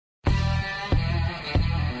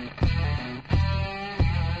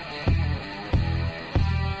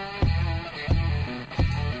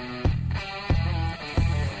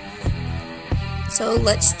So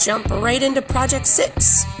let's jump right into project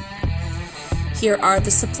 6. Here are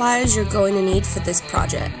the supplies you're going to need for this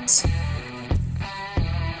project.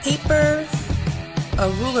 Paper, a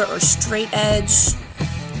ruler or straight edge,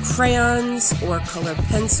 crayons or colored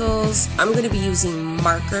pencils. I'm going to be using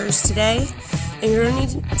markers today, and you're going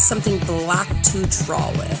to need something black to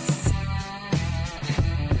draw with.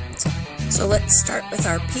 So let's start with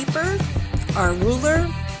our paper, our ruler,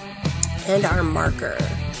 and our marker.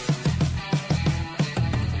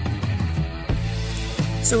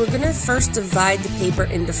 So we're going to first divide the paper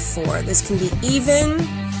into 4. This can be even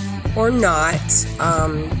or not.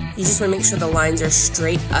 You just want to make sure the lines are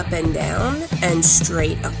straight up and down and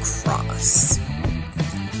straight across.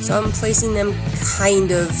 So I'm placing them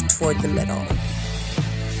kind of toward the middle.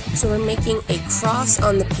 So we're making a cross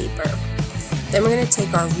on the paper. Then we're going to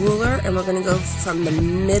take our ruler and we're going to go from the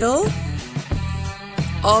middle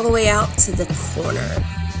all the way out to the corner.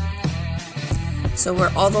 So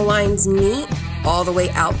where all the lines meet, all the way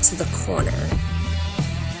out to the corner.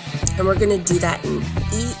 And we're going to do that in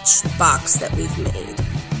each box that we've made.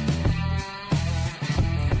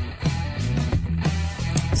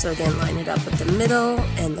 So again, line it up with the middle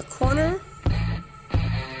and the corner,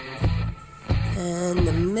 and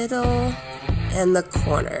the middle and the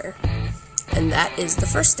corner. And that is the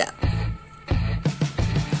first step.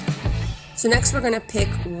 So next we're going to pick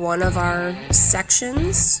one of our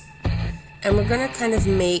sections, and we're going to kind of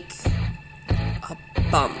make a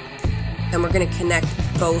bump, and we're going to connect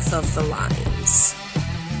both of the lines.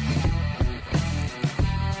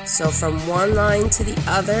 So from one line to the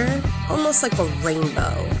other, almost like a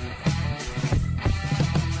rainbow.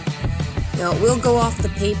 Now it will go off the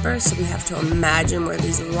paper, so we have to imagine where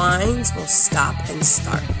these lines will stop and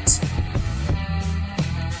start.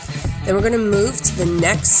 Then we're going to move to the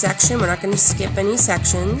next section. We're not going to skip any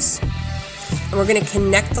sections. And we're going to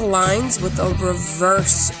connect the lines with a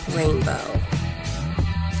reverse rainbow.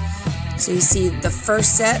 So you see the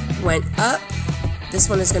first set went up. This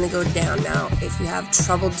one is going to go down. Now, if you have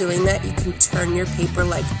trouble doing that, you can turn your paper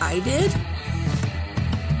like I did.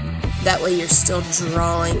 That way you're still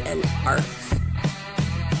drawing an arc.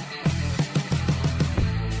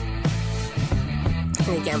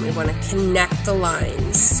 And again, we want to connect the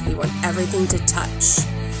lines. We want everything to touch.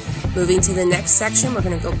 Moving to the next section, we're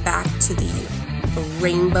going to go back to the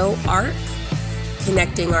rainbow arc,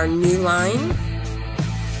 connecting our new line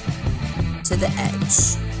to the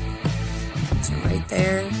edge. So right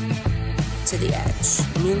there to the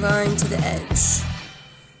edge. New line to the edge.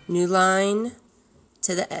 New line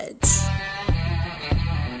to the edge.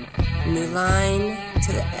 New line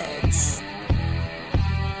to the edge.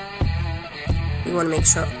 We want to make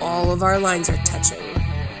sure all of our lines are touching.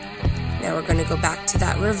 Now we're going to go back to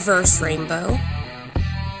that reverse rainbow.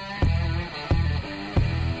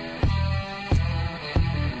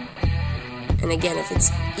 And again, if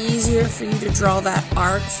it's easier for you to draw that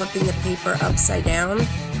arc, flipping the paper upside down,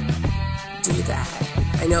 do that.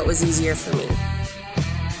 I know it was easier for me.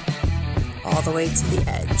 All the way to the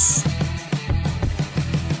edge.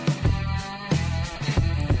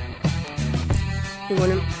 We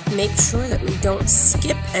want to make sure that we don't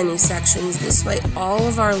skip any sections. This way all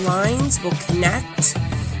of our lines will connect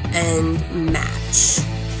and match.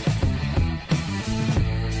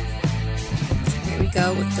 Here we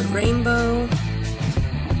go with the rainbow,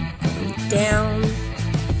 going down,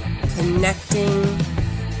 connecting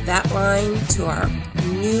that line to our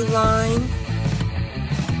new line,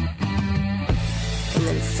 and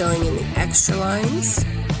then filling in the extra lines.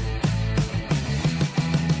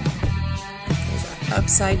 There's our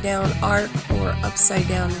upside down arc or upside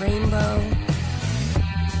down rainbow.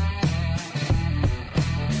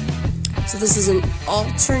 So this is an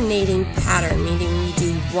alternating pattern, meaning we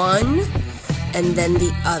do one and then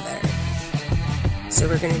the other. So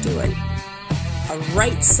we're going to do a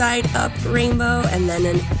right side up rainbow and then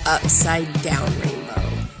an upside down rainbow.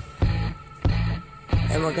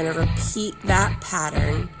 And we're going to repeat that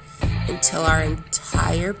pattern until our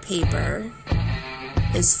entire paper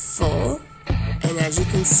is full. And as you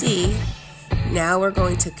can see, now we're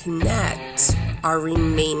going to connect our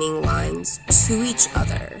remaining lines to each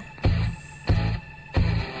other.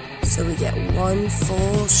 So we get one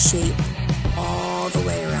full shape all the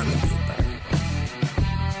way around the paper.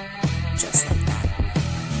 Just like that.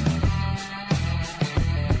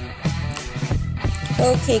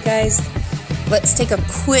 Okay guys, let's take a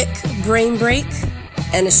quick brain break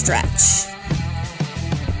and a stretch.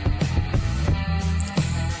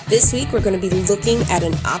 This week we're going to be looking at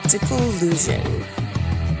an optical illusion.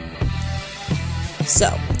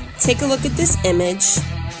 So, take a look at this image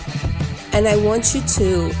And I want you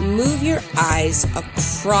to move your eyes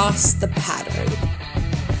across the pattern,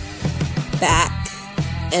 back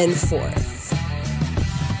and forth.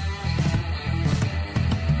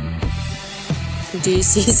 Do you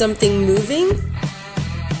see something moving?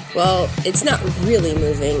 Well, it's not really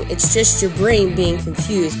moving, it's just your brain being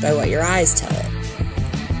confused by what your eyes tell it.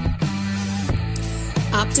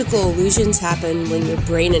 Optical illusions happen when your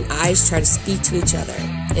brain and eyes try to speak to each other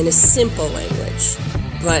in a simple language,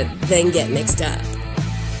 but then get mixed up.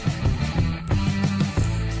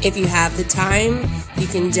 If you have the time, you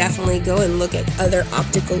can definitely go and look at other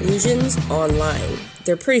optical illusions online.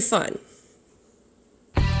 They're pretty fun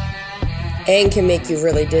and can make you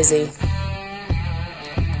really dizzy.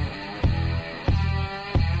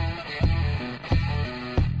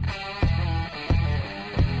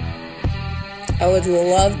 I would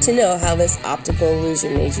love to know how this optical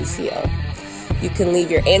illusion made you feel. You can leave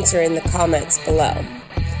your answer in the comments below.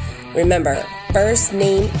 Remember, first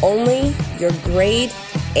name only, your grade,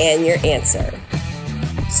 and your answer.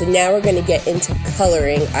 So now we're going to get into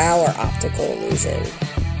coloring our optical illusion.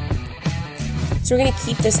 So we're going to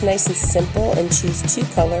keep this nice and simple and choose 2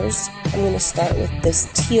 colors. I'm going to start with this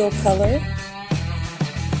teal color.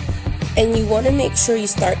 And you want to make sure you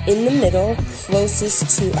start in the middle,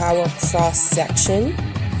 closest to our cross section.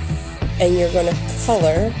 And you're going to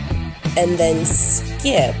color and then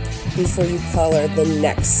skip before you color the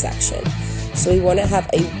next section. So we want to have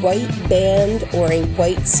a white band or a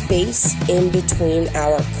white space in between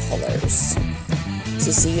our colors.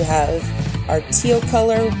 So see, you have our teal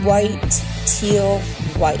color, white, teal,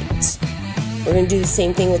 white. We're going to do the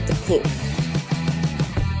same thing with the pink.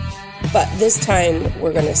 But this time,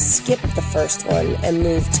 we're going to skip the first one and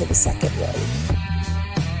move to the second one.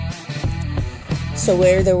 So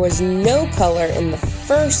where there was no color in the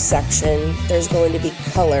first section, there's going to be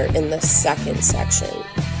color in the second section.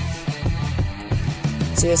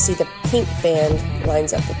 So you'll see the pink band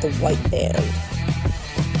lines up with the white band.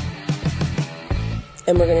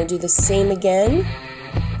 And we're going to do the same again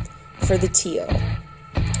for the teal.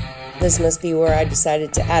 This must be where I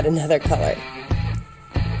decided to add another color.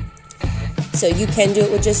 So you can do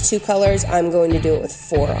it with just 2 colors. I'm going to do it with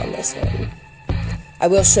 4 on this one. I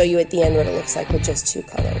will show you at the end what it looks like with just 2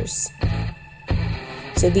 colors.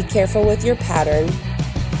 So be careful with your pattern.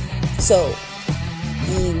 So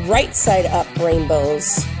the right side up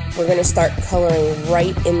rainbows, we're going to start coloring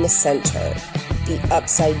right in the center. The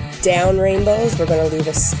upside down rainbows, we're going to leave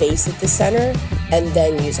a space at the center and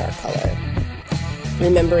then use our color.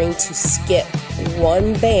 Remembering to skip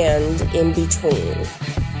 1 band in between.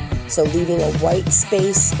 So leaving a white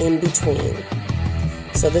space in between.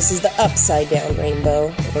 So this is the upside down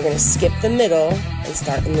rainbow. We're going to skip the middle and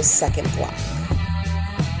start in the second block.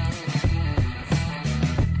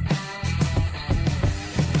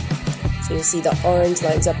 So you see the orange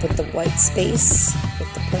lines up with the white space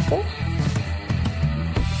with the purple.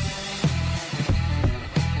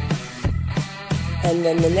 And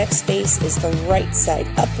then the next space is the right side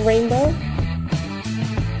up rainbow.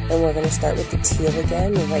 And we're going to start with the teal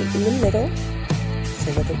again, right in the middle,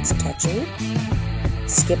 so that it's touching.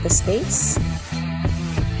 Skip a space,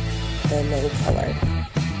 and then color.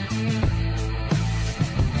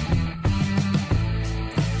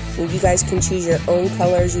 And you guys can choose your own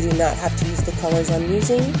colors. You do not have to use the colors I'm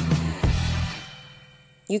using.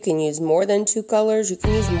 You can use more than 2 colors. You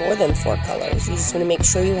can use more than 4 colors. You just want to make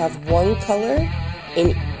sure you have 1 color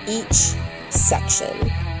in each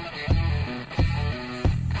section.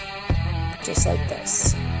 Just like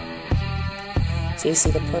this. So you see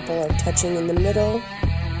the purple are touching in the middle.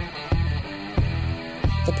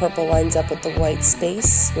 The purple lines up with the white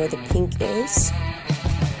space where the pink is.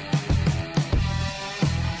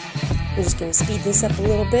 I'm just going to speed this up a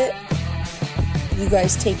little bit. You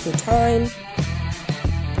guys take your time.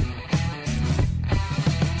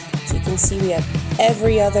 So you can see we have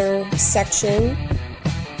every other section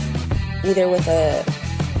either with a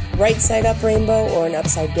right side up rainbow or an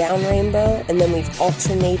upside down rainbow, and then we've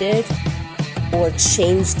alternated or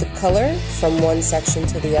changed the color from one section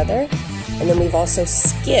to the other, and then we've also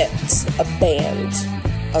skipped a band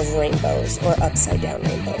of rainbows or upside down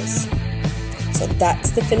rainbows. So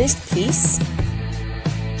that's the finished piece.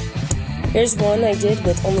 Here's one I did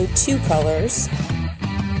with only 2 colors,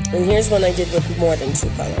 and here's one I did with more than 2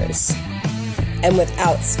 colors and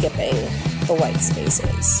without skipping the white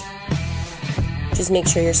spaces. Just make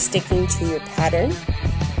sure you're sticking to your pattern.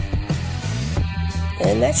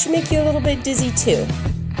 And that should make you a little bit dizzy too.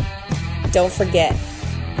 Don't forget,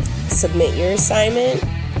 submit your assignment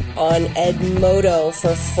on Edmodo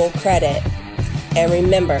for full credit. And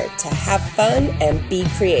remember to have fun and be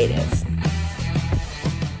creative.